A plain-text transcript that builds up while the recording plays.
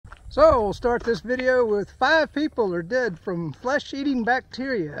So we'll start this video with 5 people are dead from flesh-eating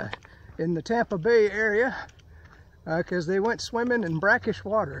bacteria in the Tampa Bay area because they went swimming in brackish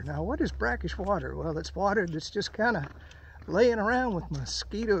water. Now, what is brackish water? Well, it's water that's just kind of laying around with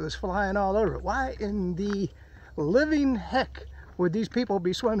mosquitoes flying all over it. Why in the living heck would these people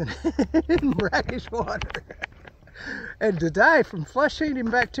be swimming in brackish water? And to die from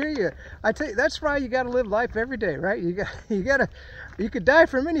flesh-eating bacteria, I tell you, that's why you got to live life every day, right? You could die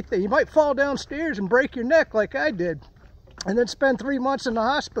from anything. You might fall downstairs and break your neck like I did, and then spend 3 months in the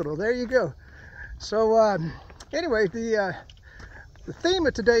hospital. There you go. So anyway, the theme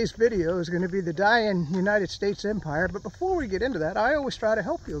of today's video is going to be the dying United States empire. But before we get into that, I always try to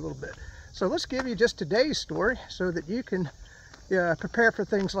help you a little bit. So let's give you just today's story so that you can prepare for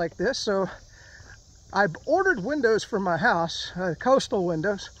things like this. So I've ordered windows for my house, coastal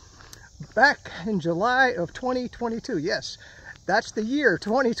windows, back in July of 2022. Yes, that's the year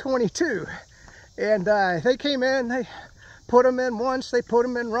 2022. And they came in, they put them in once, they put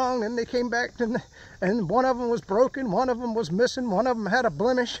them in wrong, and they came back, and one of them was broken, one of them was missing, one of them had a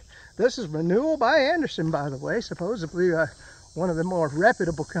blemish. This is Renewal by Anderson, by the way, supposedly one of the more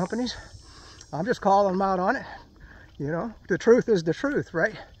reputable companies. I'm just calling them out on it. You know, the truth is the truth,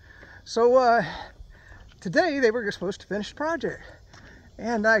 right? So today they were supposed to finish the project,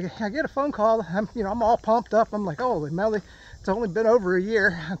 and I get a phone call. I'm all pumped up. I'm like, holy moly, it's only been over a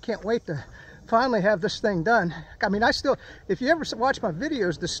year. I can't wait to finally have this thing done. I mean, if you ever watch my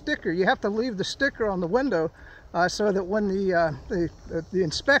videos, the sticker, you have to leave the sticker on the window so that when the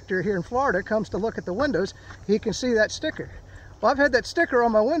inspector here in Florida comes to look at the windows, he can see that sticker. Well, I've had that sticker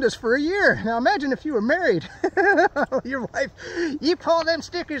on my windows for a year. Now imagine if you were married. Your wife, you pull them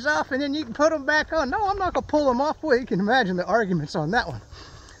stickers off and then you can put them back on. No, I'm not gonna pull them off. Well, you can imagine the arguments on that one.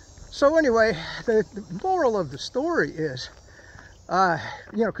 So anyway, the moral of the story is,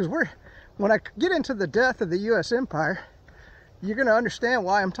 because when I get into the death of the U.S. empire, you're gonna understand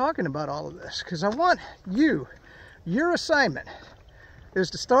why I'm talking about all of this. Because I want your assignment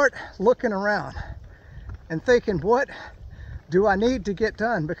is to start looking around and thinking, what do I need to get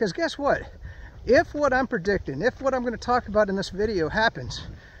done? Because guess what? If what I'm predicting, if what I'm going to talk about in this video happens,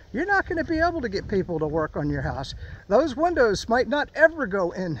 you're not going to be able to get people to work on your house. Those windows might not ever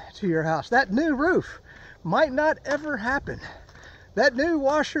go into your house. That new roof might not ever happen. That new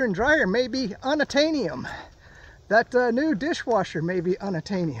washer and dryer may be unattainium. That new dishwasher may be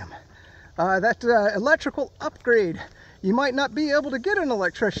unattainium. That electrical upgrade, you might not be able to get an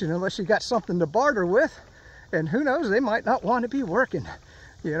electrician unless you got something to barter with. And who knows, they might not want to be working,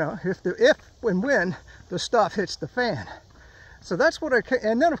 you know, if and when the stuff hits the fan. So that's what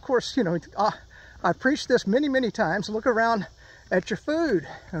and then of course, you know, I've preached this many, many times. Look around at your food,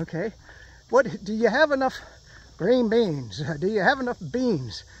 okay? Do you have enough green beans? Do you have enough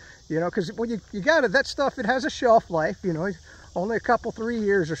beans? You know, because when you got it, that stuff, it has a shelf life, you know, only a couple, 3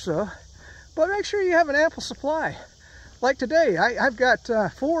 years or so. But make sure you have an ample supply. Like today, I've got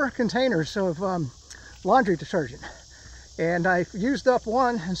 4 containers of laundry detergent, and I used up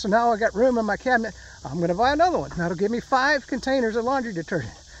one, and so now I got room in my cabinet. I'm going to buy another one. That'll give me 5 containers of laundry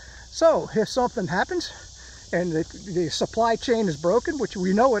detergent. So if something happens and the supply chain is broken, which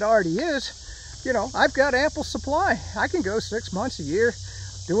we know it already is, you know, I've got ample supply. I can go 6 months, a year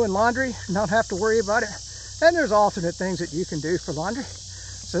doing laundry, not have to worry about it. And there's alternate things that you can do for laundry.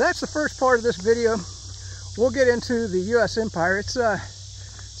 So that's the first part of this video. We'll get into the U.S. empire. It's a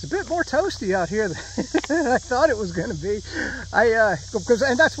bit more toasty out here than I thought it was going to be.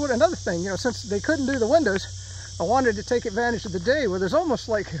 And that's another thing, you know, since they couldn't do the windows, I wanted to take advantage of the day where there's almost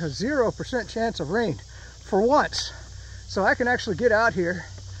like a 0% chance of rain for once. So I can actually get out here,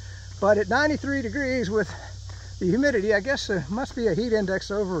 but at 93 degrees with the humidity, I guess there must be a heat index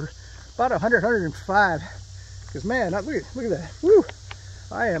over about 100, 105. Because man, look at that. Woo!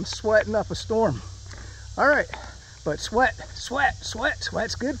 I am sweating up a storm. All right. But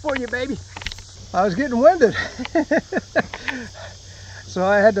sweat's good for you, baby. I was getting winded. So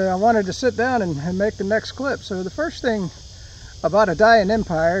I wanted to sit down and make the next clip. So the first thing about a dying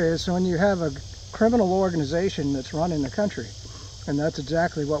empire is when you have a criminal organization that's running the country. And that's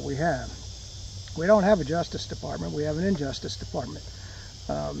exactly what we have. We don't have a justice department, we have an injustice department.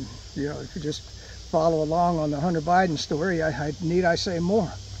 You know, if you just follow along on the Hunter Biden story, need I say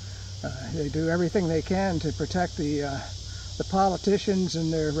more? They do everything they can to protect the politicians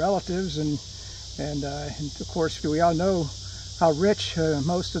and their relatives, and of course we all know how rich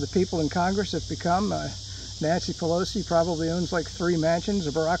most of the people in Congress have become. Nancy Pelosi probably owns like 3 mansions.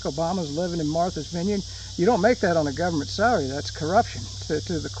 Barack Obama's living in Martha's Vineyard. You don't make that on a government salary. That's corruption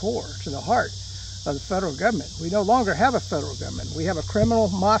to the core, to the heart. of the federal government. We no longer have a federal government. We have a criminal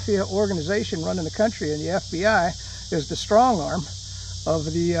mafia organization running the country, and the FBI is the strong arm of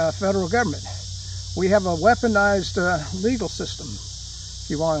the federal government. We have a weaponized legal system. If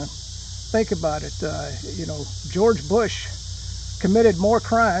you want to think about it, you know, George Bush committed more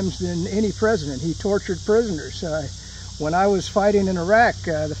crimes than any president. He tortured prisoners. When I was fighting in Iraq,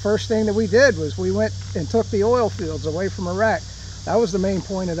 the first thing that we did was we went and took the oil fields away from Iraq. That was the main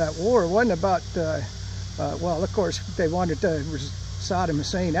point of that war. It wasn't about, well, of course, they wanted Saddam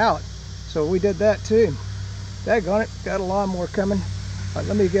Hussein out. So we did that too. Daggone it, got a lawnmower coming.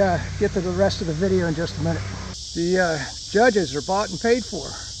 Let me get to the rest of the video in just a minute. The judges are bought and paid for.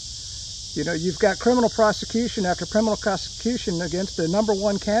 You know, you've got criminal prosecution after criminal prosecution against the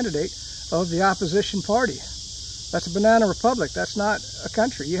 #1 candidate of the opposition party. That's a banana republic. That's not a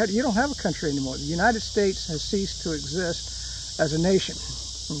country. You don't have a country anymore. The United States has ceased to exist as a nation.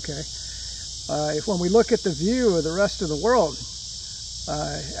 Okay. When we look at the view of the rest of the world,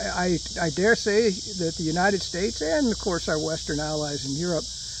 I dare say that the United States and, of course, our Western allies in Europe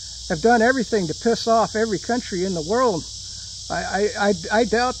have done everything to piss off every country in the world. I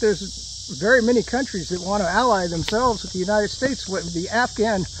doubt there's very many countries that want to ally themselves with the United States. The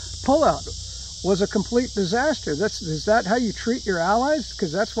Afghan pullout was a complete disaster. Is that how you treat your allies?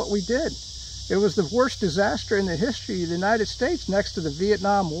 Because that's what we did. It was the worst disaster in the history of the United States, next to the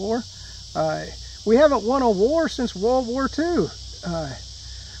Vietnam War. We haven't won a war since World War II.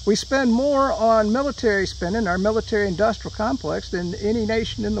 We spend more on military spending, our military industrial complex, than any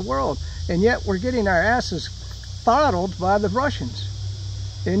nation in the world. And yet we're getting our asses throttled by the Russians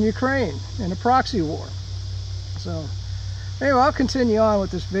in Ukraine in a proxy war. So anyway, I'll continue on with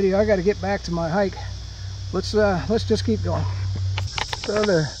this video. I got to get back to my hike. Let's just keep going. So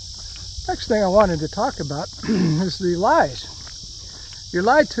the next thing I wanted to talk about is the lies. You're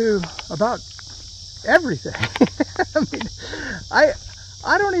lied to about everything. I mean,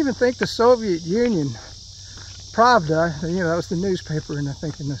 I don't even think the Soviet Union, Pravda, you know, that was the newspaper in, I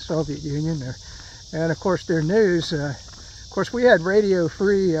think, in the Soviet Union there, and of course their news. Of course, we had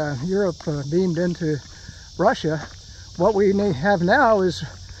radio-free Europe beamed into Russia. What we have now is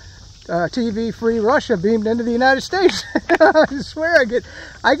TV-free Russia beamed into the United States. I swear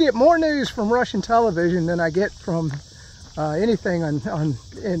I get more news from Russian television than I get from anything on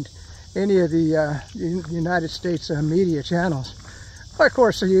any of the United States media channels. But of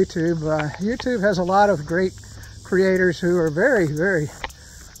course, YouTube. YouTube has a lot of great creators who are very, very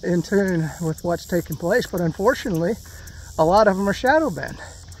in tune with what's taking place, but unfortunately, a lot of them are shadow banned.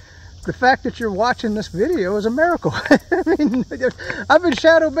 The fact that you're watching this video is a miracle. I mean, I've been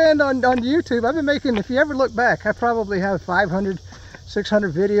shadow banned on YouTube. I've been making, if you ever look back, I probably have 500,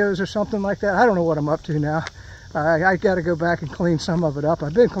 600 videos or something like that. I don't know what I'm up to now. I got to go back and clean some of it up.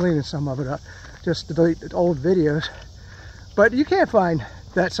 I've been cleaning some of it up, just to delete the old videos. But you can't find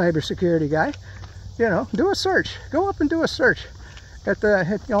That Cybersecurity Guy. You know, do a search. Go up and do a search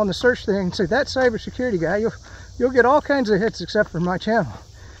on the search thing. Say That Cybersecurity Guy. You'll get all kinds of hits except for my channel,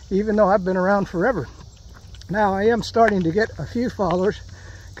 even though I've been around forever. Now I am starting to get a few followers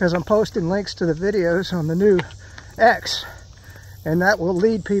because I'm posting links to the videos on the new X, and that will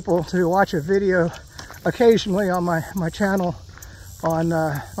lead people to watch a video occasionally on my channel on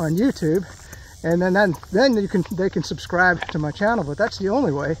YouTube, and then they can subscribe to my channel. But that's the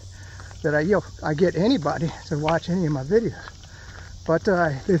only way that I get anybody to watch any of my videos. But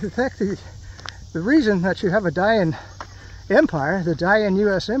the reason that you have a dying empire, the dying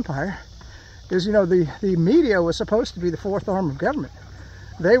U.S. empire, is, you know, the media was supposed to be the fourth arm of government.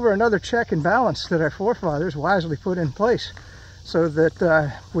 They were another check and balance that our forefathers wisely put in place so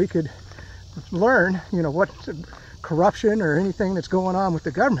that we could learn, you know, what corruption or anything that's going on with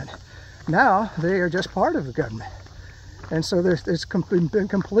the government. Now they are just part of the government, and so it's been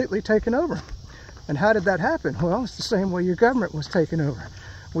completely taken over. And how did that happen? Well, it's the same way your government was taken over.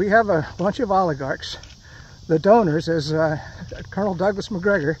 We have a bunch of oligarchs, the donors, as Colonel Douglas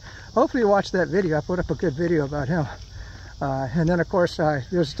McGregor. Hopefully you watched that video. I put up a good video about him. And then, of course,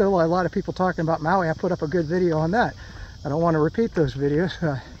 there's still a lot of people talking about Maui. I put up a good video on that. I don't want to repeat those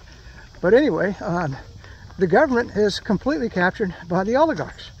videos. But anyway, the government is completely captured by the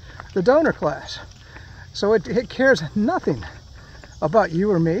oligarchs, the donor class. So it cares nothing about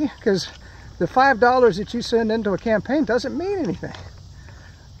you or me, because the $5 that you send into a campaign doesn't mean anything.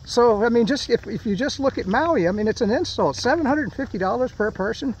 So, I mean, just if you just look at Maui, I mean, it's an insult. $750 per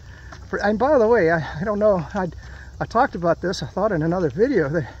person. And by the way, I don't know, I talked about this, I thought, in another video.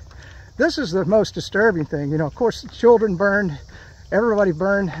 This is the most disturbing thing. You know, of course, children burned, everybody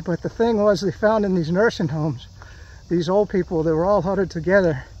burned, but the thing was, they found in these nursing homes, these old people that were all huddled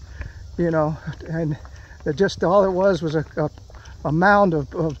together, you know, and just all it was a mound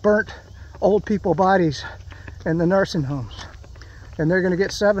of burnt old people bodies in the nursing homes. And they're going to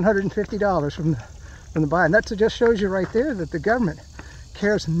get $750 from the buy. And that just shows you right there that the government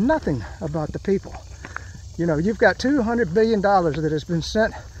cares nothing about the people. You know, you've got $200 billion that has been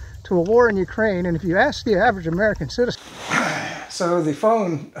sent to a war in Ukraine, and if you ask the average American citizen... So the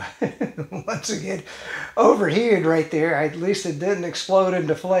phone, once again, overheated right there. At least it didn't explode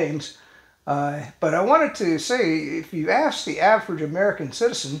into flames. But I wanted to say, if you ask the average American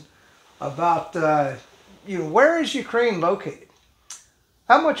citizen about, you know, where is Ukraine located?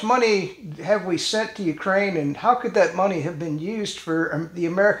 How much money have we sent to Ukraine, and how could that money have been used for the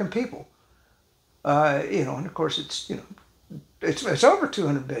American people? You know, and of course it's, you know, it's over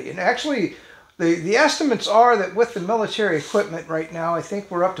 200 billion. Actually, the estimates are that with the military equipment right now, I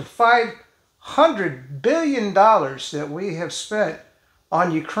think we're up to $500 billion that we have spent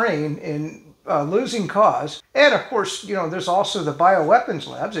on Ukraine in losing cause. And of course, you know, there's also the bioweapons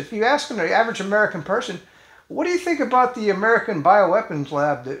labs. If you ask an average American person, what do you think about the American bioweapons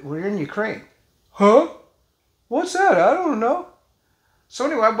lab that were in Ukraine? Huh? What's that? I don't know. So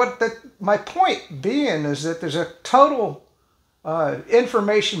anyway, my point being is that there's a total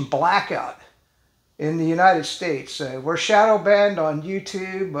information blackout in the United States. We're shadow banned on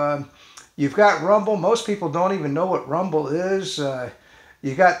YouTube. You've got Rumble. Most people don't even know what Rumble is.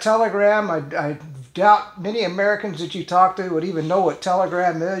 You got Telegram. I doubt many Americans that you talk to would even know what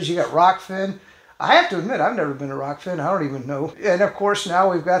Telegram is. You got Rockfin. I have to admit, I've never been to Rockfin. I don't even know. And of course,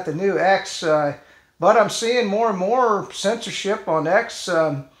 now we've got the new X. But I'm seeing more and more censorship on X.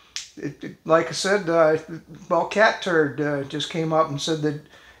 Like I said, well, Cat Turd just came up and said that,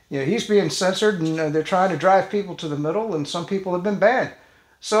 you know, he's being censored, and they're trying to drive people to the middle, and some people have been banned.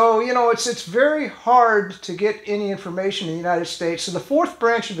 So, you know, it's very hard to get any information in the United States. So the fourth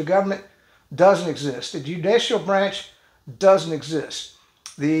branch of the government doesn't exist. The judicial branch doesn't exist.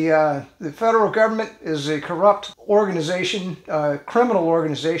 The federal government is a corrupt organization, criminal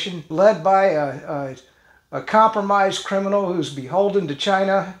organization, led by a compromised criminal who's beholden to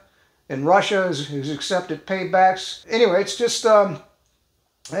China and Russia, who's accepted paybacks. Anyway, it's just... and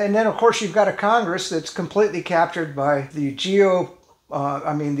then, of course, you've got a Congress that's completely captured by the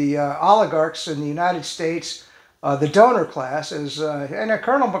oligarchs in the United States, the donor class. And I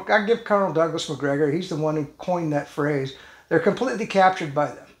give Colonel Douglas McGregor, he's the one who coined that phrase. They're completely captured by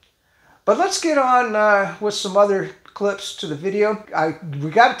them. But let's get on with some other clips to the video. We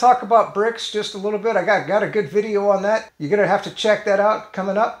got to talk about BRICS just a little bit. I got a good video on that. You're going to have to check that out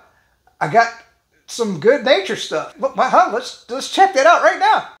coming up. I got some good nature stuff. Let's check that out right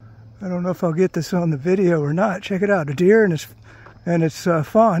now. I don't know if I'll get this on the video or not. Check it out. A deer and its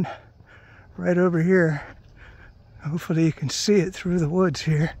fawn right over here. Hopefully you can see it through the woods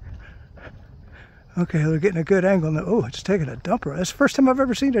here. Okay, we're getting a good angle now. Oh, it's taking a dumper. That's the first time I've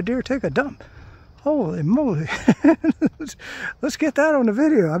ever seen a deer take a dump. Holy moly. Let's get that on the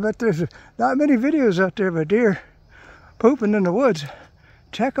video. I bet there's not many videos out there of a deer pooping in the woods.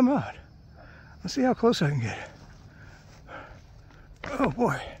 Check them out. Let's see how close I can get. Oh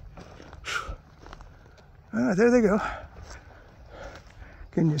boy. All right, there they go.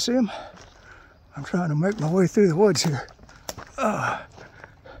 Can you see them? I'm trying to make my way through the woods here.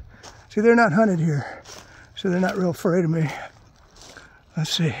 See, they're not hunted here, so they're not real afraid of me. Let's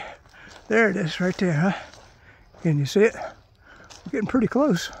see. There it is, right there, huh? Can you see it? We're getting pretty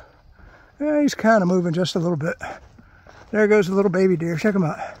close. Yeah, he's kind of moving just a little bit. There goes the little baby deer. Check him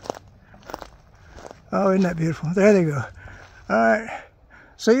out. Oh, isn't that beautiful? There they go. All right.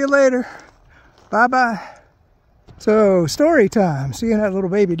 See you later. Bye-bye. So, story time. Seeing that little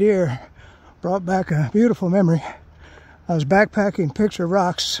baby deer brought back a beautiful memory. I was backpacking Picture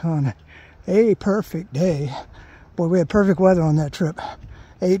Rocks on a perfect day. Boy, we had perfect weather on that trip.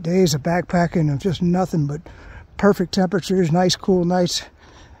 8 days of backpacking of just nothing but perfect temperatures, nice cool nights.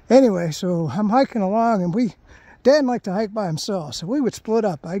 Anyway, so I'm hiking along, and Dad liked to hike by himself, so we would split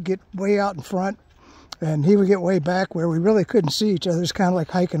up. I'd get way out in front, and he would get way back where we really couldn't see each other. It's kind of like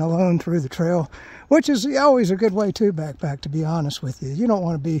hiking alone through the trail, which is always a good way to backpack, to be honest with you. You don't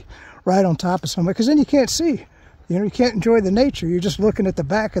want to be right on top of somebody, because then you can't see. You know, you can't enjoy the nature. You're just looking at the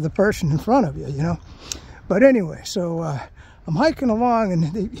back of the person in front of you, you know. But anyway, so I'm hiking along,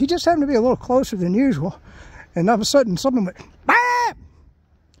 and he just happened to be a little closer than usual. And all of a sudden, something went, BAM!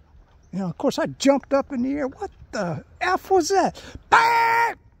 You know, of course, I jumped up in the air. What the F was that?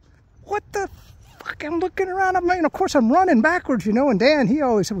 BAM! What the fuck? I'm looking around. I mean, of course, I'm running backwards, you know. And Dan, he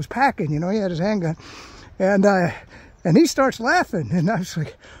always was packing, you know. He had his handgun. And he starts laughing. And I was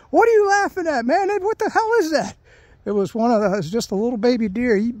like, what are you laughing at, man? What the hell is that? It was it was just a little baby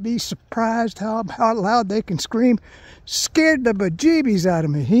deer. You'd be surprised how loud they can scream. Scared the bejeebies out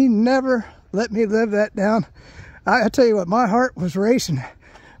of me. He never let me live that down. I tell you what, my heart was racing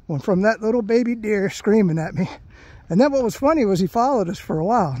from that little baby deer screaming at me. And then what was funny was he followed us for a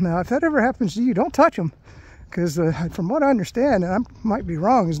while. Now, if that ever happens to you, don't touch him. Because from what I understand, and I might be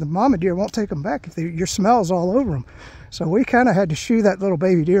wrong, is the mama deer won't take them back if your smell's all over them. So we kind of had to shoo that little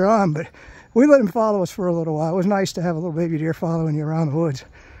baby deer on, but we let him follow us for a little while. It was nice to have a little baby deer following you around the woods.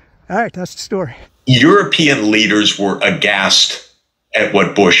 All right, that's the story. European leaders were aghast at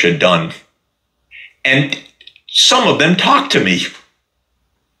what Bush had done. And some of them talked to me.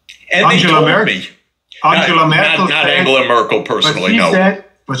 And Angela they told Merkel. me. Angela Merkel. Not Angela Merkel personally, no.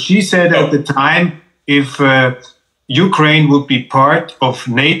 But she said at the time, if Ukraine would be part of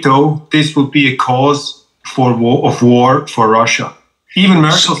NATO, this would be a cause for war for Russia. Even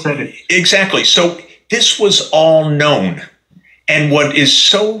Merkel said it. Exactly. So this was all known. And what is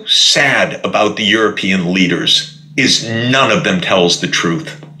so sad about the European leaders is none of them tells the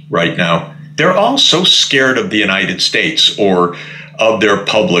truth right now. They're all so scared of the United States or of their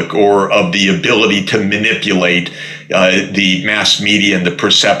public or of the ability to manipulate the mass media and the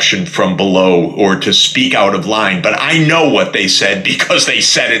perception from below or to speak out of line. But I know what they said because they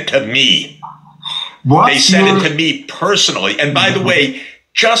said it to me. They said it to me personally. And by the way,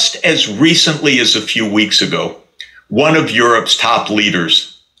 just as recently as a few weeks ago, one of Europe's top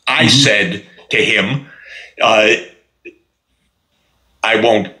leaders, I said to him, I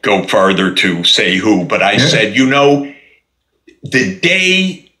won't go farther to say who, but I said, you know, the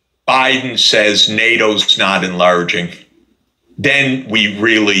day Biden says NATO's not enlarging, then we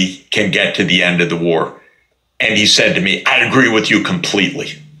really can get to the end of the war. And he said to me, I agree with you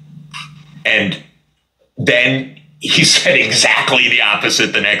completely. And then he said exactly the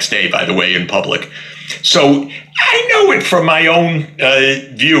opposite the next day, by the way, in public. So I know it from my own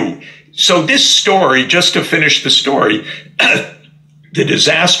view. So this story, just to finish the story, the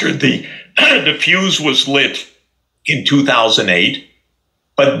disaster, the fuse was lit in 2008,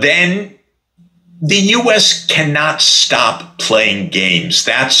 but then the U.S. cannot stop playing games.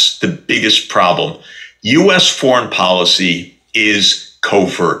 That's the biggest problem. U.S. foreign policy is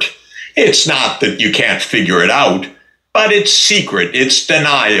covert. It's not that you can't figure it out, but it's secret, it's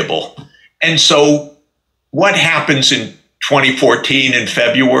deniable. And so what happens in 2014 in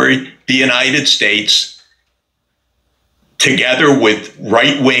February? The United States, together with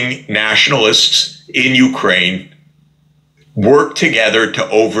right-wing nationalists in Ukraine, worked together to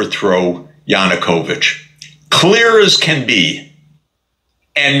overthrow Yanukovych. Clear as can be.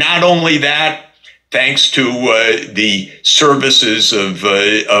 And not only that, thanks to the services of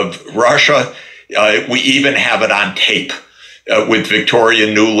Russia, we even have it on tape with Victoria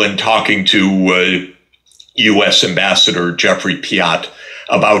Nuland talking to U.S. Ambassador Jeffrey Piat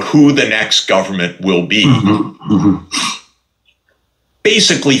about who the next government will be.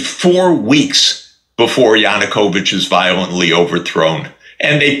 Basically 4 weeks before Yanukovych is violently overthrown.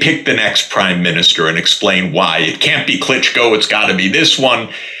 And they picked the next prime minister and explained why. It can't be Klitschko, it's got to be this one.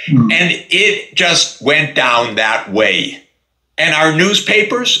 And it just went down that way. And our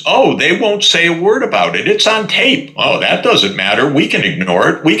newspapers, oh, they won't say a word about it. It's on tape. Oh, that doesn't matter. We can ignore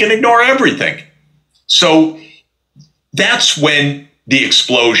it. We can ignore everything. So that's when the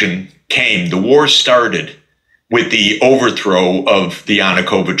explosion came. The war started with the overthrow of the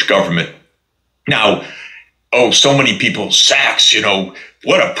Yanukovych government. Now, oh, so many people, Sachs, you know,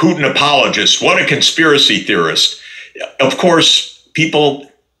 what a Putin apologist, what a conspiracy theorist. Of course,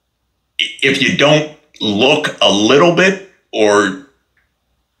 people, if you don't look a little bit or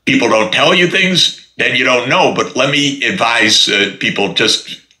people don't tell you things, then you don't know. But let me advise people,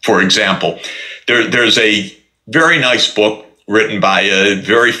 just for example, there's a very nice book written by a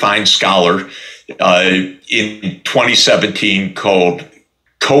very fine scholar in 2017 called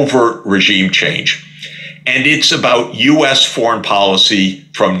Covert Regime Change. And it's about U.S. foreign policy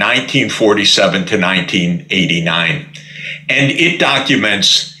from 1947 to 1989. And it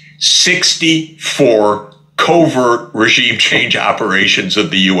documents 64 covert regime change operations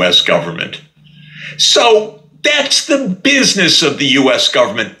of the U.S. government. So that's the business of the U.S.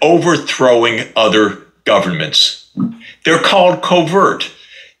 government, overthrowing other governments. They're called covert,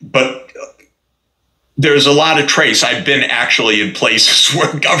 but there's a lot of trace. I've been actually in places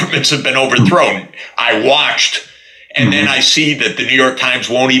where governments have been overthrown. I watched, and then I see that the New York Times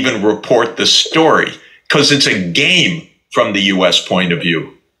won't even report the story because it's a game from the U.S. point of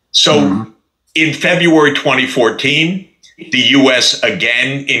view. So in February 2014, the U.S.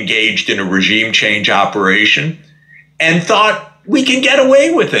 again engaged in a regime change operation and thought we can get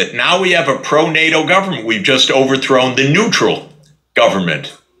away with it. Now we have a pro-NATO government. We've just overthrown the neutral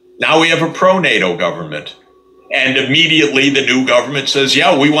government. Now we have a pro-NATO government. And immediately the new government says,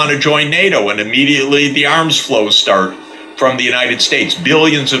 yeah, we want to join NATO. And immediately the arms flows start from the United States,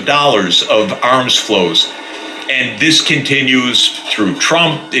 billions of dollars of arms flows. And this continues through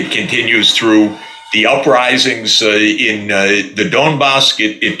Trump. It continues through the uprisings in the Donbass.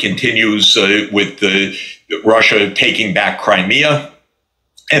 It continues with Russia taking back Crimea.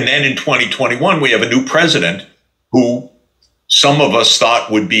 And then in 2021, we have a new president who some of us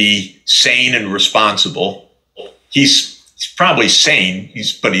thought would be sane and responsible. He's probably sane,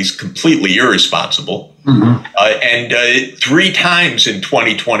 but he's completely irresponsible. Mm-hmm. And 3 times in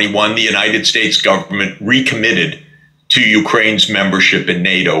 2021, the United States government recommitted to Ukraine's membership in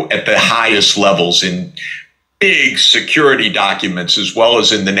NATO at the highest levels in big security documents, as well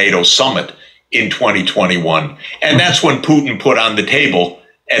as in the NATO summit in 2021. And that's when Putin put on the table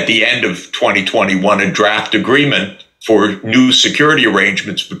at the end of 2021 a draft agreement for new security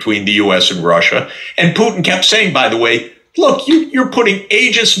arrangements between the US and Russia. And Putin kept saying, by the way, look, you're putting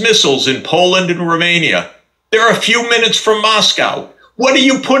Aegis missiles in Poland and Romania. They're a few minutes from Moscow. What are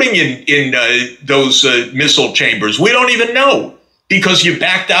you putting in those missile chambers? We don't even know, because you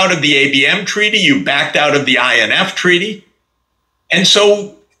backed out of the ABM treaty, you backed out of the INF treaty. And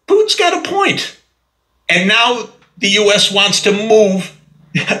so Putin's got a point. And now the US wants to move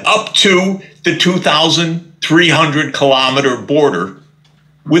up to the 2,300 kilometer border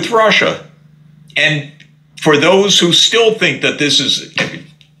with Russia. And for those who still think that this is,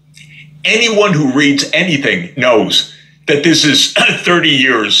 anyone who reads anything knows that this is a 30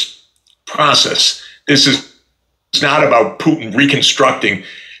 years process. This is not about Putin reconstructing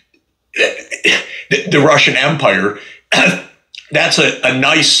the Russian Empire. That's a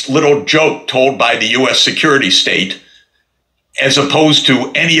nice little joke told by the US security state, as opposed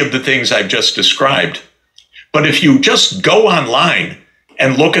to any of the things I've just described. But if you just go online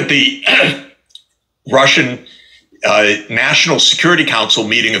and look at the Russian National Security Council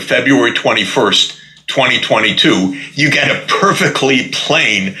meeting of February 21st, 2022, you get a perfectly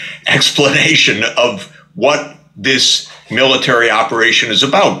plain explanation of what this military operation is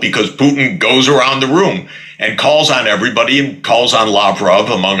about, because Putin goes around the room and calls on everybody, and calls on Lavrov,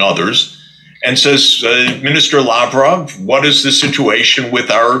 among others, and says, Minister Lavrov, what is the situation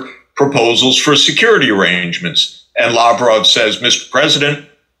with our proposals for security arrangements? And Lavrov says, Mr. President,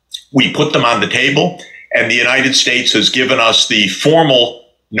 we put them on the table, and the United States has given us the formal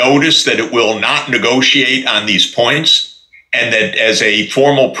notice that it will not negotiate on these points, and that as a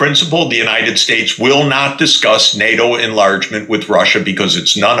formal principle, the United States will not discuss NATO enlargement with Russia because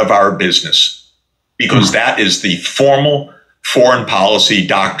it's none of our business, because that is the formal foreign policy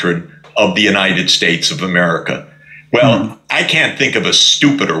doctrine of the United States of America. Well, I can't think of a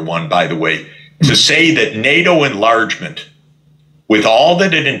stupider one, by the way, to say that NATO enlargement, with all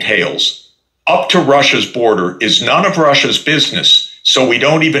that it entails, up to Russia's border is none of Russia's business, so we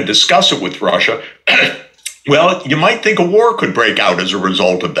don't even discuss it with Russia. Well, you might think a war could break out as a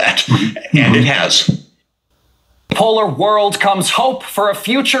result of that, and it has. Polar world comes hope for a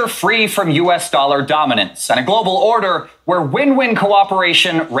future free from US dollar dominance and a global order where win-win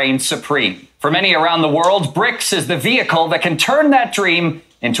cooperation reigns supreme. For many around the world, BRICS is the vehicle that can turn that dream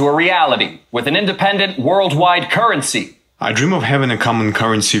into a reality with an independent worldwide currency. I dream of having a common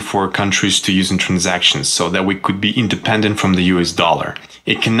currency for countries to use in transactions so that we could be independent from the US dollar.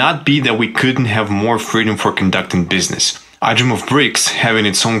 It cannot be that we couldn't have more freedom for conducting business. I dream of BRICS having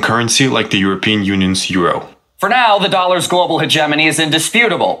its own currency like the European Union's euro. For now, the dollar's global hegemony is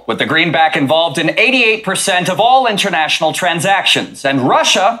indisputable, with the greenback involved in 88% of all international transactions. And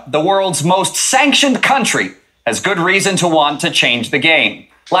Russia, the world's most sanctioned country, has good reason to want to change the game.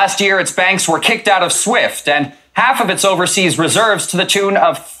 Last year, its banks were kicked out of SWIFT, and half of its overseas reserves, to the tune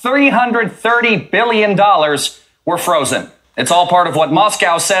of $330 billion, were frozen. It's all part of what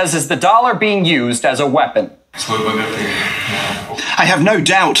Moscow says is the dollar being used as a weapon. I have no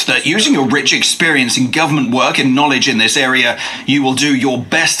doubt that using your rich experience in government work and knowledge in this area, you will do your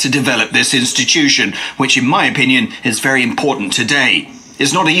best to develop this institution, which in my opinion is very important today.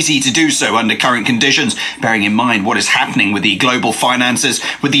 It's not easy to do so under current conditions, bearing in mind what is happening with the global finances,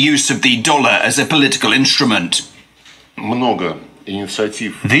 with the use of the dollar as a political instrument.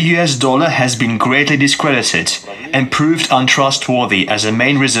 The US dollar has been greatly discredited and proved untrustworthy as a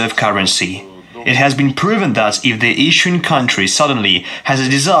main reserve currency. It has been proven that if the issuing country suddenly has a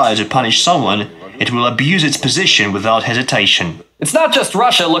desire to punish someone, it will abuse its position without hesitation. It's not just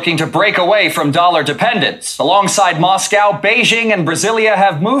Russia looking to break away from dollar dependence. Alongside Moscow, Beijing and Brasilia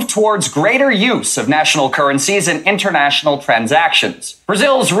have moved towards greater use of national currencies in international transactions.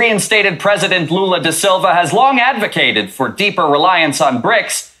 Brazil's reinstated President Lula da Silva has long advocated for deeper reliance on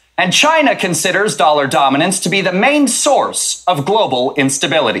BRICS, and China considers dollar dominance to be the main source of global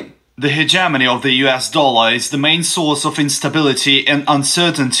instability. The hegemony of the US dollar is the main source of instability and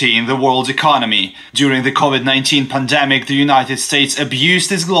uncertainty in the world economy. During the COVID-19 pandemic, the United States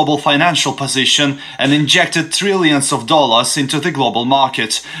abused its global financial position and injected trillions of dollars into the global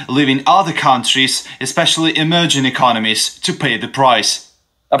market, leaving other countries, especially emerging economies, to pay the price.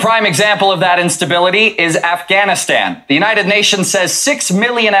 A prime example of that instability is Afghanistan. The United Nations says 6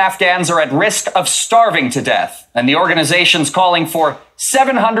 million Afghans are at risk of starving to death, and the organization's calling for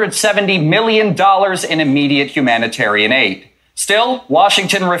 $770 million in immediate humanitarian aid. Still,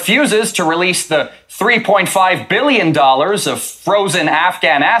 Washington refuses to release the $3.5 billion of frozen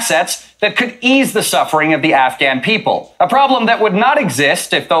Afghan assets that could ease the suffering of the Afghan people, a problem that would not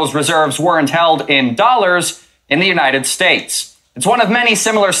exist if those reserves weren't held in dollars in the United States. It's one of many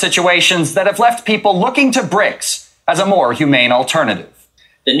similar situations that have left people looking to BRICS as a more humane alternative.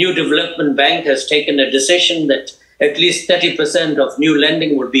 The new development bank has taken a decision that at least 30% of new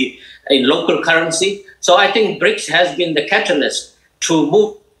lending would be in local currency. So I think BRICS has been the catalyst to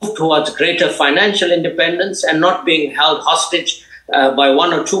move towards greater financial independence and not being held hostage by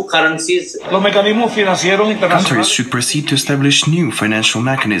one or two currencies. Countries should proceed to establish new financial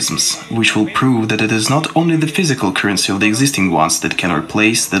mechanisms, which will prove that it is not only the physical currency of the existing ones that can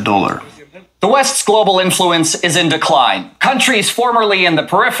replace the dollar. The West's global influence is in decline. Countries formerly in the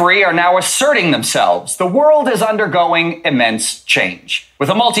periphery are now asserting themselves. The world is undergoing immense change. With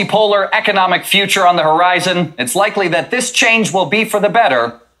a multipolar economic future on the horizon, it's likely that this change will be for the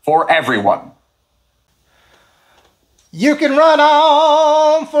better for everyone. You can run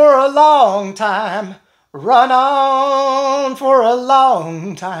on for a long time, run on for a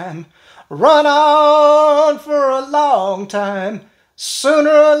long time, run on for a long time.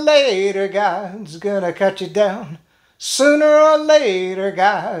 Sooner or later, God's gonna cut you down. Sooner or later,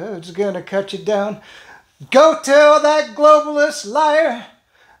 God's gonna cut you down. Go tell that globalist liar,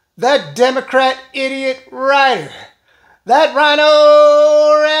 that Democrat idiot writer, that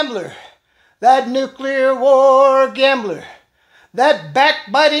rhino rambler, that nuclear war gambler, that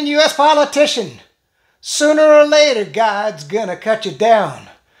backbiting U.S. politician. Sooner or later, God's gonna cut you down.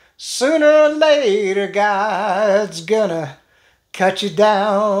 Sooner or later, God's gonna cut you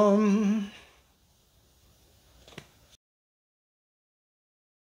down.